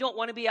so we don't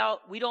want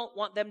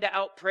them to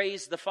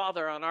outpraise the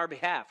Father on our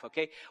behalf,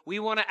 okay? We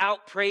want to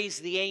outpraise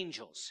the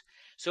angels.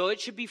 So it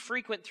should be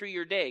frequent through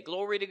your day.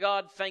 Glory to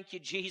God, thank you,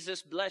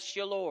 Jesus, bless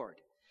you, Lord.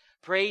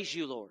 Praise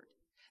you, Lord.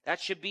 That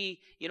should be,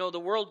 the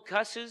world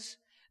cusses.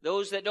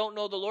 Those that don't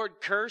know the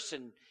Lord curse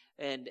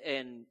and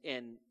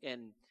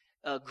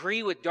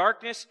agree with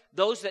darkness.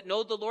 Those that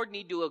know the Lord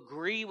need to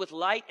agree with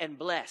light and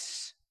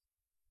bless.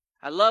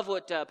 I love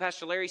what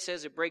Pastor Larry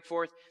says at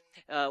Breakforth.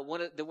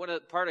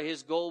 Part of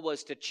his goal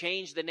was to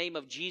change the name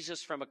of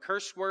Jesus from a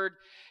curse word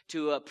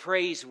to a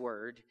praise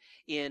word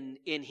in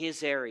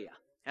his area.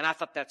 And I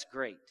thought that's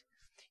great.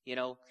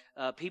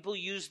 People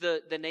use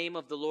the name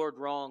of the Lord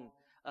wrong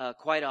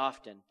quite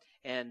often,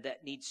 and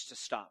that needs to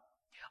stop.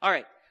 All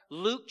right,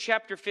 Luke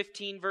chapter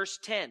 15, verse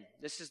 10.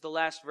 This is the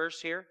last verse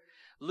here.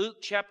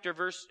 Luke chapter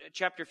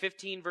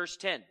 15, verse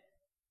 10.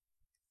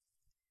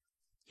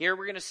 Here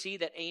we're going to see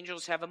that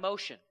angels have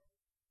emotion.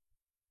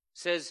 It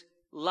says,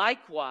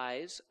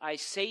 likewise, I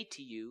say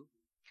to you,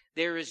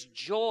 there is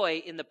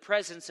joy in the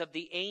presence of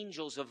the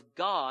angels of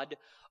God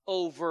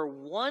over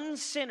one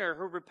sinner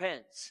who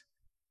repents.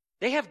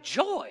 They have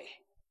joy.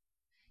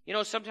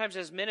 Sometimes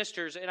as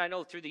ministers, and I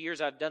know through the years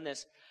I've done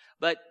this,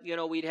 but,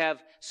 we'd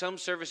have some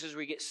services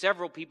where you get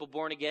several people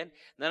born again, and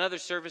then other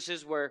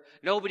services where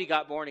nobody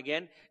got born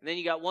again, and then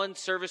you got one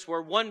service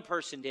where one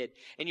person did,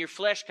 and your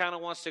flesh kind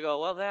of wants to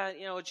go, well, that,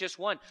 it's just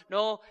one.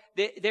 No,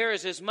 there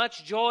is as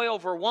much joy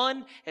over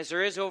one as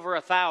there is over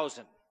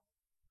 1,000.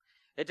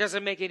 It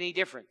doesn't make any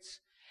difference.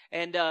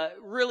 And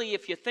really,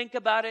 if you think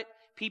about it,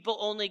 people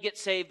only get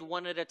saved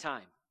one at a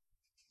time.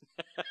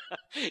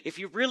 If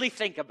you really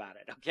think about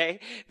it, okay?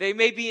 They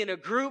may be in a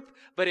group,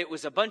 but it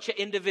was a bunch of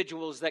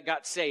individuals that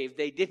got saved.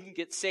 They didn't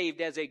get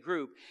saved as a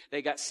group.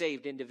 They got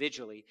saved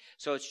individually.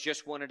 So it's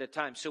just one at a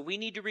time. So we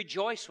need to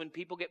rejoice when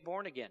people get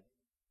born again,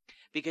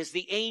 because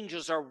the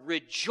angels are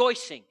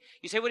rejoicing.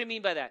 You say, what do you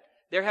mean by that?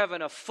 They're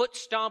having a foot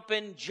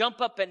stomping,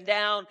 jump up and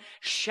down,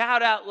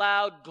 shout out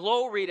loud,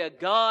 glory to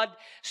God.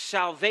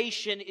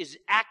 Salvation is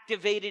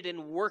activated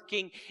and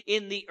working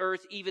in the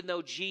earth, even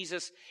though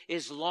Jesus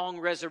is long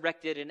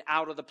resurrected and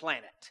out of the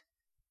planet.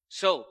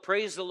 So,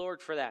 praise the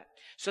Lord for that.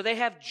 So they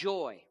have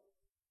joy.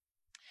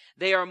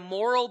 They are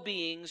moral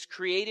beings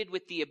created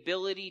with the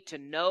ability to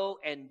know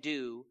and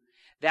do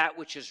that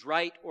which is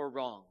right or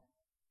wrong.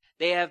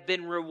 They have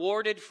been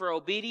rewarded for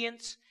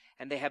obedience,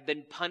 and they have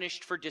been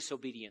punished for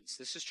disobedience.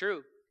 This is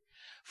true.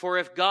 For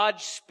if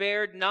God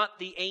spared not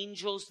the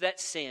angels that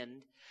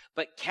sinned,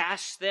 but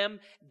cast them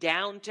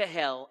down to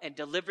hell and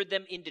delivered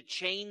them into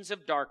chains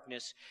of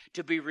darkness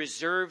to be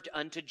reserved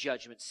unto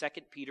judgment.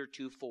 2 Peter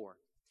 2:4.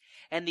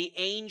 And the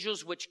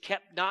angels which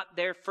kept not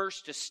their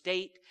first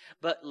estate,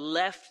 but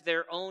left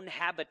their own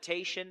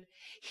habitation,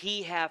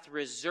 he hath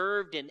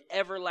reserved in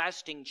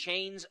everlasting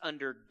chains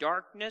under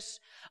darkness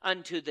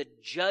unto the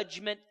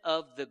judgment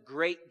of the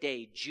great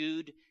day.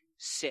 Jude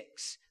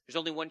 6. There's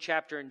only one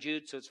chapter in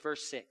Jude, so it's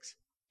verse 6.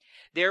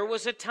 There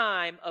was a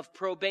time of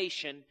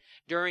probation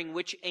during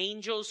which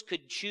angels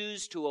could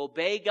choose to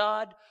obey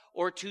God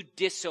or to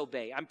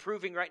disobey. I'm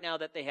proving right now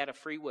that they had a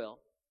free will.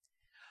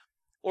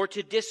 Or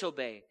to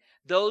disobey.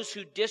 Those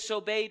who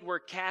disobeyed were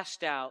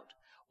cast out,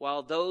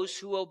 while those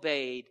who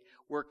obeyed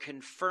were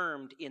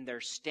confirmed in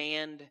their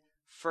stand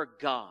for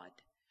God.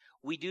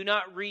 We do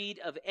not read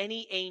of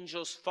any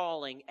angels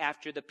falling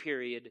after the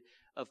period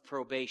of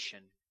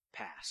probation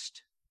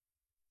passed.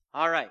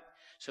 All right,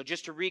 so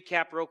just to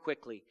recap real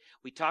quickly,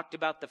 we talked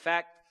about the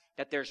fact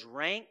that there's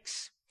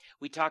ranks.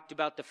 We talked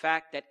about the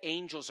fact that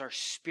angels are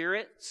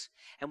spirits.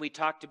 And we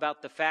talked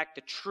about the fact,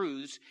 the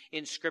truths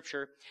in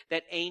Scripture,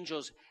 that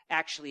angels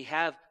actually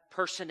have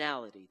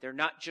personality. They're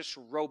not just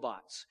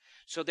robots.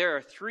 So there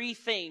are three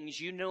things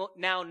you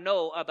now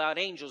know about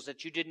angels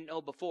that you didn't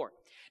know before.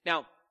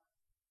 Now,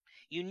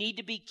 you need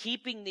to be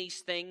keeping these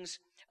things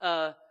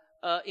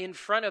in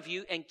front of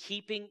you and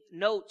keeping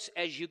notes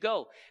as you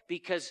go,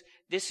 because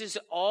this is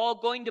all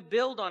going to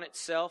build on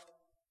itself,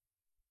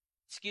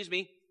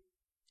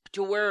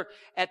 to where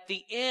at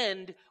the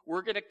end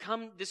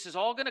this is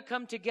all going to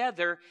come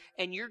together,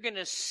 and you're going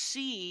to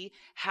see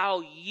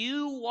how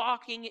you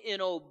walking in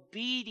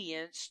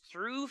obedience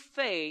through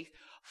faith,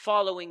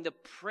 following the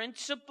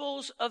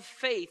principles of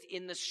faith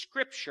in the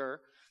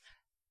Scripture,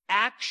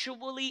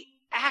 actually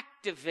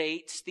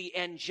activates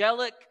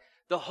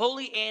the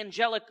holy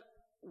angelic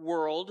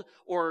world,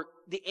 or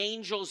the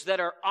angels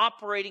that are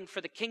operating for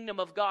the kingdom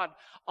of God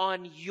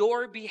on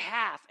your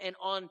behalf and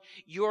on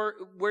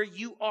where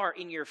you are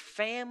in your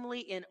family,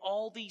 in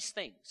all these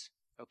things.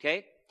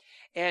 Okay?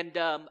 And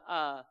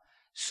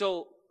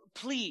so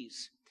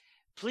please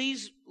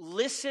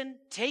listen,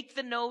 take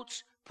the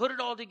notes, put it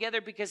all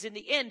together, because in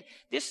the end,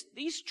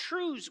 these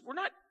truths,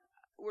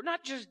 we're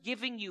not just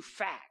giving you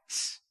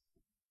facts.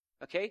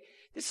 Okay?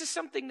 This is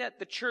something that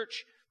the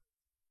church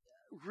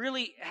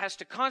really has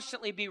to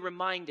constantly be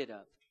reminded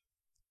of.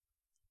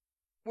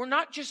 We're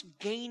not just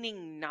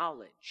gaining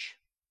knowledge.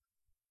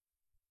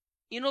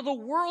 You know, the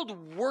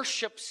world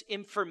worships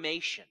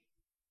information.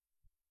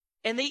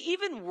 And they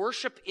even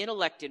worship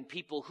intellect in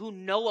people who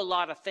know a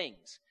lot of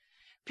things.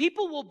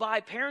 People will buy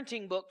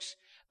parenting books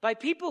by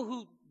people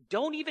who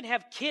don't even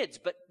have kids,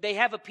 but they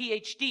have a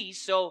PhD,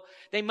 so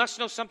they must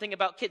know something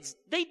about kids.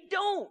 They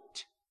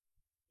don't.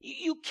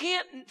 You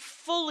can't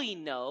fully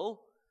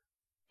know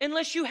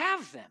unless you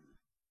have them.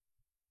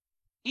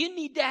 You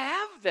need to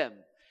have them.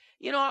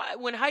 You know,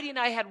 when Heidi and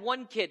I had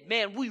one kid,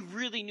 man, we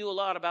really knew a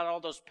lot about all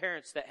those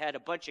parents that had a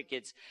bunch of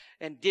kids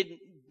and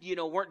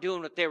weren't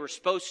doing what they were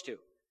supposed to.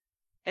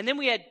 And then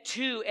we had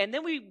two, and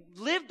then we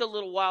lived a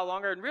little while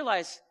longer and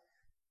realized,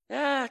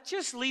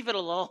 just leave it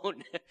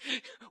alone.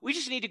 We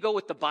just need to go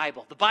with the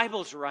Bible. The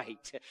Bible's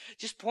right.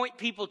 Just point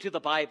people to the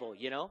Bible,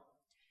 you know?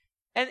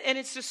 And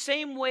it's the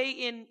same way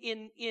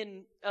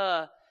in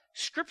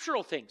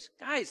scriptural things.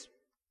 Guys,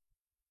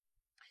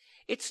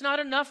 it's not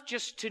enough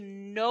just to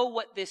know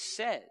what this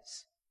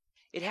says.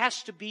 It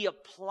has to be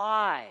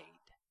applied.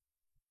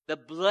 The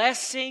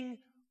blessing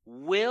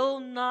will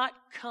not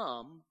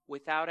come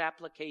without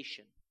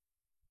application.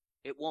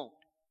 It won't.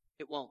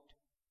 It won't.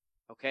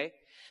 Okay?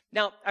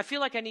 Now, I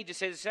feel like I need to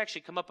say this. Has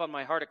actually come up on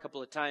my heart a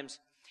couple of times,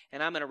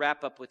 and I'm going to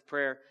wrap up with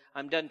prayer.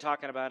 I'm done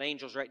talking about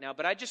angels right now,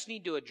 but I just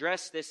need to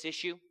address this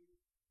issue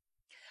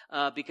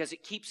because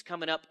it keeps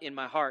coming up in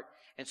my heart.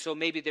 And so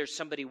maybe there's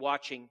somebody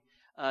watching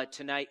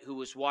tonight who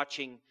was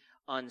watching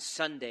on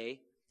Sunday,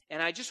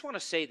 and I just want to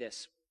say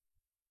this.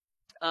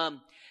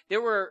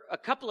 There were a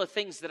couple of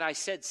things that I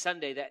said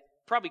Sunday that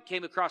probably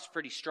came across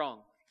pretty strong,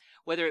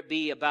 whether it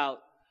be about,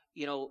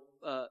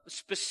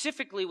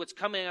 specifically what's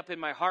coming up in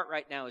my heart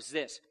right now is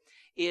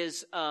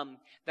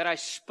that I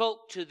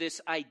spoke to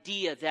this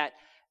idea that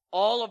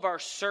all of our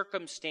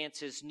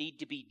circumstances need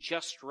to be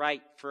just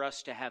right for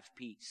us to have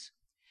peace.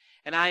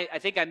 And I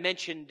think I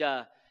mentioned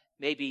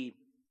maybe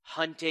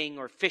hunting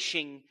or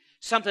fishing,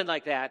 something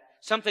like that,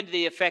 something to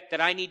the effect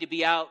that I need to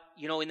be out,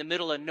 in the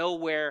middle of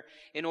nowhere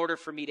in order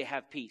for me to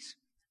have peace.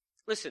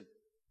 Listen,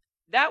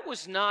 that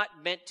was not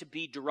meant to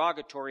be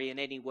derogatory in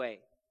any way.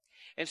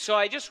 And so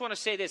I just want to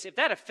say this. If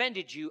that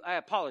offended you, I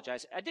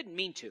apologize. I didn't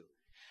mean to.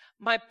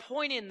 My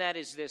point in that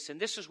is this, and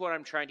this is what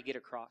I'm trying to get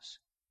across.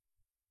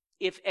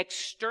 If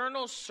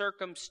external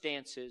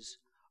circumstances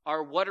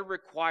are what are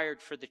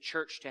required for the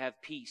church to have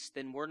peace,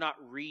 then we're not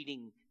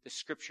reading the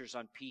scriptures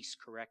on peace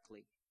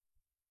correctly.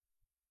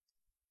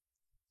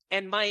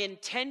 And my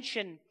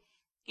intention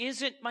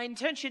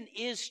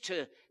is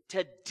to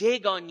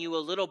dig on you a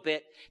little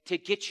bit to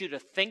get you to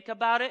think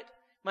about it.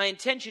 My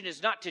intention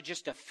is not to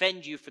just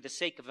offend you for the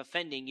sake of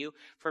offending you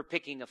for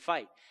picking a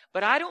fight.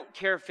 But I don't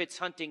care if it's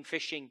hunting,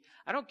 fishing.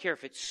 I don't care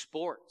if it's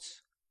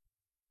sports.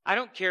 I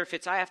don't care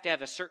if I have to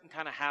have a certain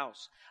kind of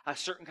house, a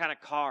certain kind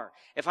of car.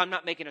 If I'm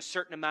not making a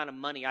certain amount of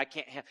money, I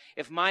can't have.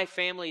 If my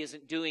family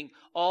isn't doing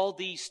all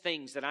these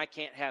things, then I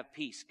can't have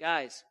peace.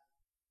 Guys,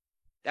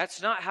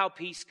 that's not how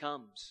peace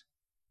comes.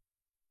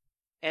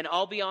 And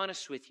I'll be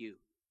honest with you.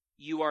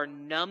 You are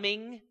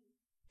numbing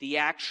the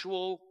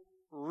actual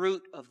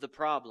root of the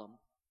problem.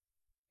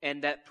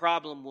 And that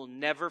problem will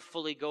never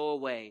fully go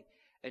away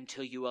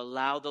until you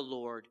allow the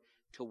Lord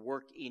to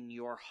work in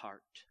your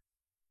heart.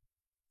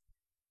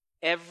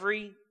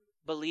 Every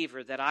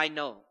believer that I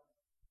know,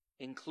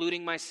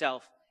 including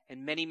myself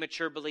and many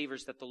mature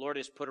believers that the Lord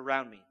has put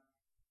around me,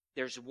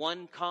 there's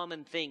one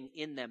common thing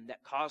in them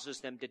that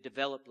causes them to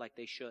develop like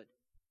they should.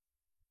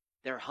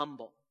 They're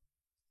humble.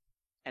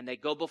 And they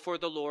go before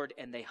the Lord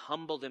and they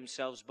humble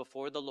themselves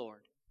before the Lord.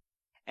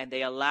 And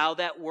they allow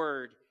that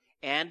word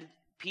and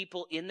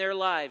people in their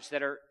lives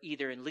that are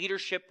either in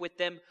leadership with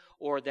them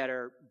or that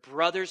are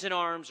brothers in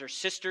arms or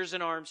sisters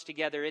in arms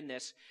together in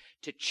this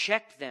to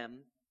check them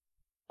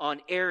on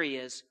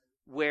areas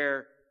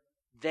where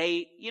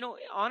they,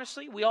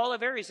 honestly, we all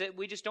have areas that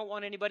we just don't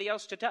want anybody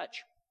else to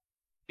touch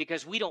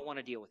because we don't want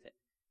to deal with it.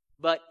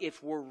 But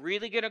if we're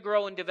really going to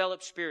grow and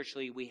develop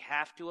spiritually, we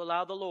have to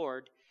allow the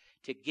Lord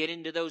to get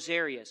into those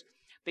areas.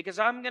 Because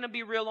I'm going to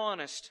be real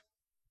honest.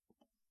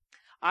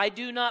 I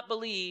do not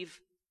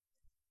believe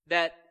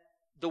that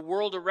the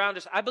world around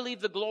us, I believe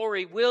the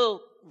glory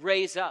will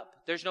raise up.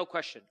 There's no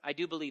question. I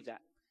do believe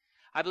that.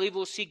 I believe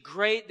we'll see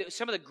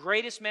some of the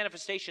greatest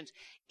manifestations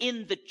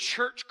in the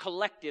church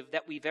collective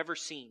that we've ever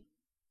seen.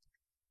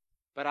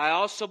 But I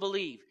also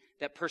believe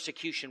that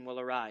persecution will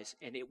arise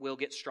and it will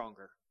get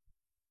stronger.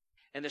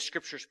 And the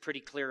scripture's pretty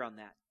clear on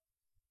that.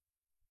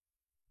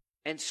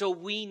 And so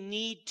we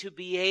need to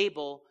be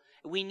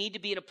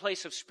in a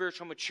place of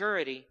spiritual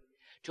maturity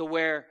to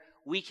where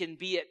we can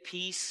be at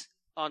peace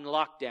on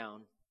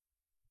lockdown.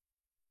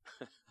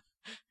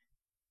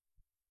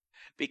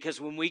 Because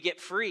when we get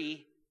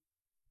free,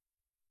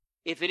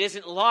 if it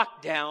isn't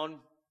lockdown,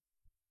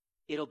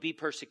 it'll be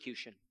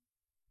persecution.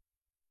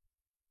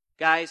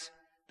 Guys,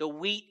 the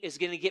wheat is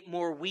going to get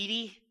more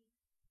wheaty,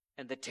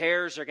 and the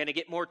tares are going to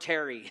get more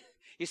tarry.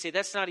 You say,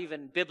 that's not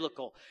even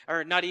biblical,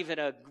 or not even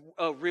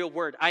a real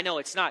word. I know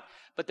it's not.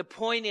 But the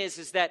point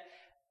is that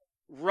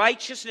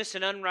righteousness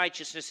and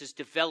unrighteousness is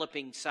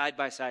developing side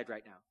by side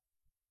right now.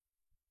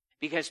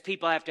 Because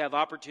people have to have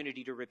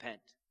opportunity to repent.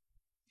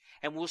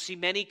 And we'll see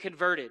many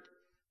converted,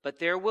 but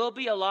there will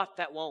be a lot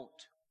that won't.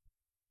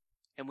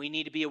 And we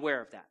need to be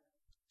aware of that.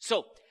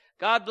 So,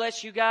 God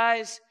bless you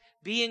guys.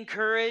 Be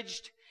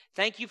encouraged.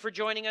 Thank you for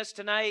joining us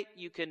tonight.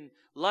 You can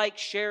like,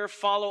 share,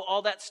 follow,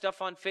 all that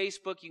stuff on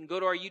Facebook. You can go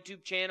to our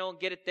YouTube channel and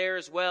get it there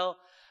as well.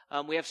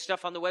 We have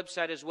stuff on the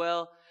website as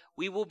well.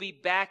 We will be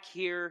back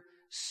here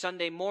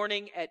Sunday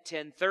morning at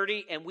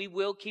 10:30, and we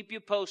will keep you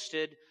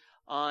posted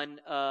on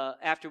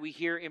after we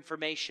hear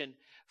information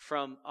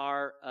from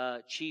our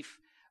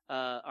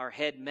our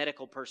head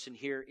medical person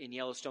here in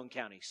Yellowstone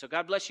County. So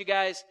God bless you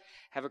guys.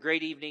 Have a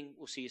great evening.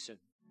 We'll see you soon.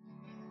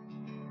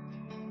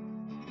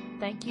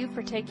 Thank you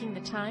for taking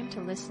the time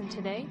to listen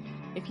today.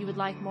 If you would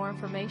like more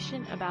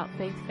information about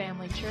Faith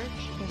Family Church,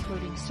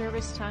 including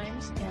service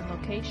times and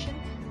location,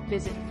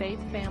 visit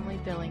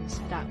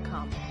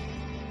faithfamilybillings.com.